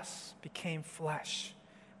Logos became flesh,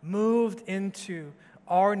 moved into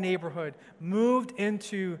our neighborhood, moved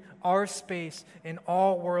into our space in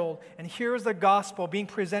our world. And here's the gospel being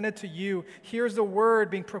presented to you. Here's the word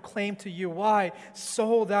being proclaimed to you. Why?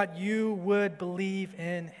 So that you would believe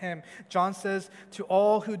in him. John says, to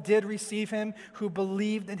all who did receive him, who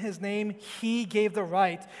believed in his name, he gave the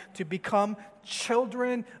right to become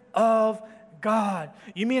children of God.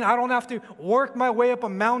 You mean I don't have to work my way up a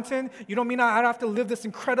mountain? You don't mean I don't have to live this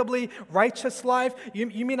incredibly righteous life?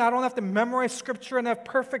 You mean I don't have to memorize scripture and have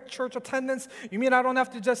perfect church attendance? You mean I don't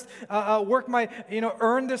have to just work my,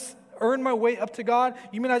 earn my way up to God?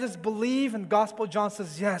 You mean I just believe in gospel? John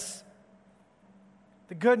says, yes.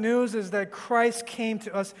 The good news is that Christ came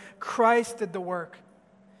to us. Christ did the work.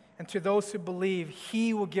 And to those who believe,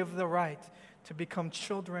 he will give the right to become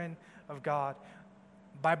children of God.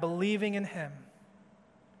 By believing in him,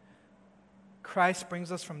 Christ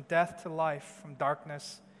brings us from death to life, from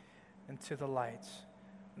darkness into the light.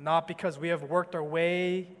 Not because we have worked our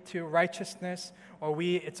way to righteousness or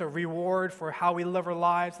it's a reward for how we live our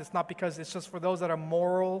lives. It's not because it's just for those that are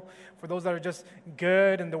moral, for those that are just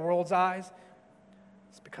good in the world's eyes.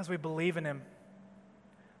 It's because we believe in him.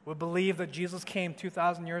 We believe that Jesus came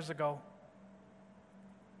 2,000 years ago.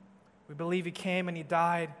 We believe he came and he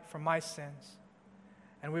died for my sins.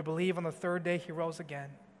 And we believe on the third day he rose again.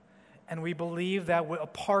 And we believe that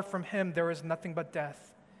apart from him there is nothing but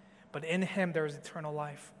death. But in him there is eternal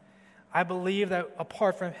life. I believe that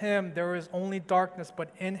apart from him there is only darkness,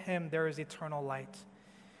 but in him there is eternal light.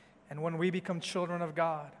 And when we become children of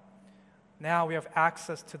God, now we have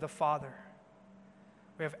access to the Father.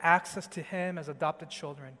 We have access to him as adopted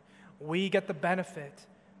children. We get the benefit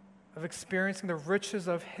of experiencing the riches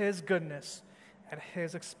of his goodness at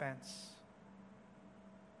his expense.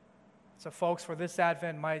 So folks, for this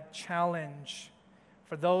Advent, my challenge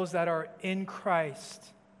for those that are in Christ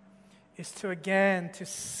is to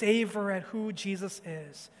savor at who Jesus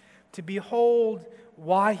is, to behold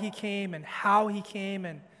why he came and how he came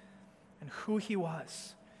and who he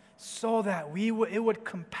was, so that it would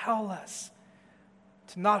compel us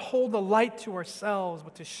to not hold the light to ourselves,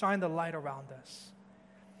 but to shine the light around us.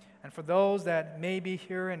 And for those that may be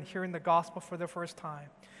here and hearing the gospel for the first time,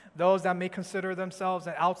 those that may consider themselves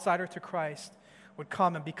an outsider to Christ would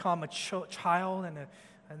come and become a child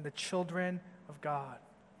and the children of God.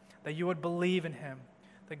 That you would believe in him.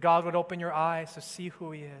 That God would open your eyes to see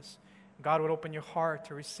who he is. God would open your heart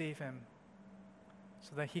to receive him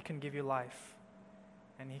so that he can give you life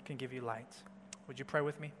and he can give you light. Would you pray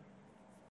with me?